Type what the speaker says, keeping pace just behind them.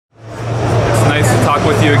up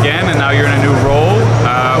with you again, and now you're in a new role.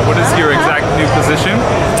 What is your exact new position?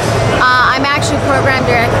 I'm actually program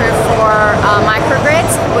director for microgrids.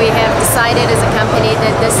 We have decided as a company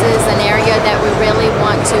that this is an area that we really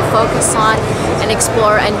want to focus on and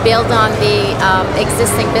explore and build on the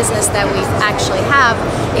existing business that we actually have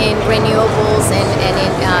in renewables and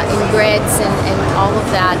in grids and all of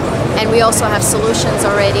that. And we also have solutions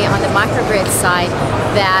already on the microgrid side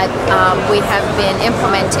that we have been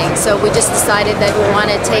implementing. So we just decided that we want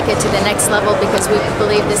to take it to the next level because we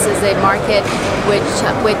believe this is a market with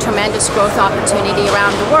tremendous growth opportunity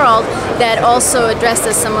around the world that also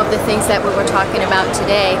addresses some of the things that we were talking about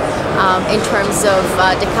today in terms of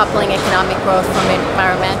decoupling economic growth from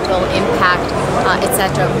environmental impact,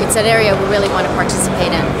 etc. It's an area we really want to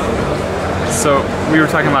participate in. So we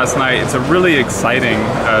were talking last night, it's a really exciting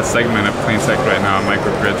segment of clean tech right now in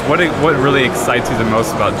microgrids. What really excites you the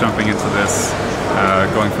most about jumping into this,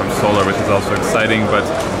 going from solar, which is also exciting, but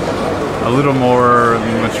a little more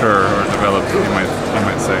mature or developed, you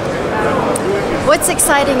might say? What's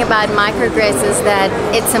exciting about microgrids is that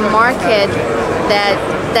it's a market that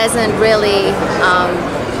doesn't really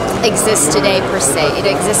exist today per se. It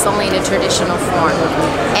exists only in a traditional form.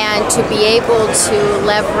 And to be able to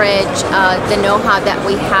leverage the know-how that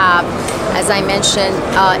we have, as I mentioned,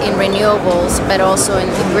 in renewables, but also in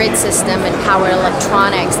the grid system and power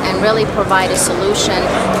electronics, and really provide a solution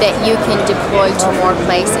that you can deploy to more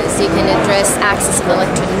places. You can address access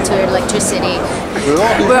to electricity.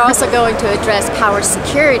 We're also going to address power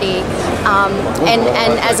security, and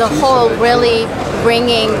as a whole, really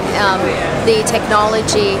bringing the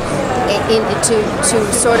technology into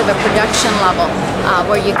sort of a production level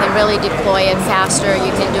where you can really deploy it faster,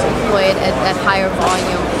 you can deploy it at higher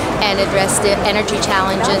volume, and address the energy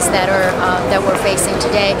challenges that we're facing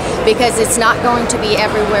today, because it's not going to be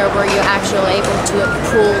everywhere where you're actually able to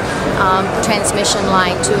pool transmission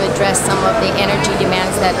line to address some of the energy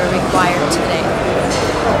demands that are required today.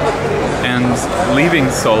 And leaving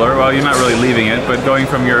solar, well, you're not really leaving it, but going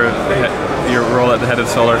from your role at the head of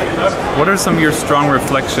solar, what are some of your strong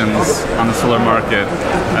reflections on the solar market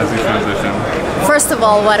as you transition? First of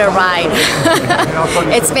all, what a ride.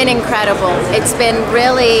 It's been incredible. It's been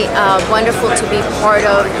really wonderful to be part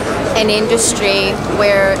of an industry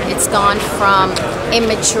where it's gone from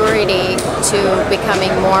immaturity to becoming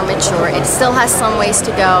more mature. It still has some ways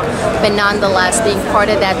to go, but nonetheless being part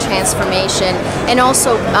of that transformation, and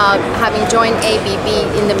also having joined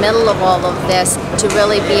ABB in the middle of all of this to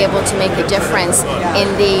really be able to make a difference in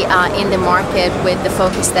the market with the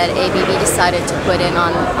focus that ABB decided to put in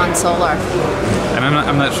on solar. And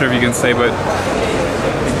I'm not sure if you can say, but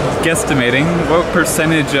guesstimating, what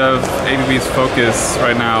percentage of ABB's focus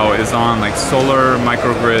right now is on like solar,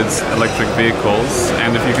 microgrids, electric vehicles?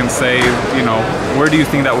 And if you can say, you know, where do you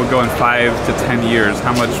think that would go in 5 to 10 years?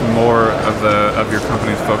 How much more of your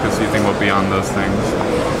company's focus do you think will be on those things?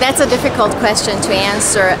 That's a difficult question to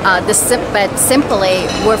answer, but simply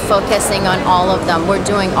we're focusing on all of them. We're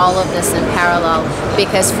doing all of this in parallel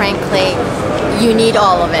because frankly, you need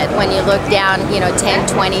all of it. When you look down, 10,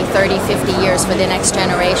 20, 30, 50 years for the next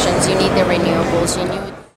generations, you need the renewables, you need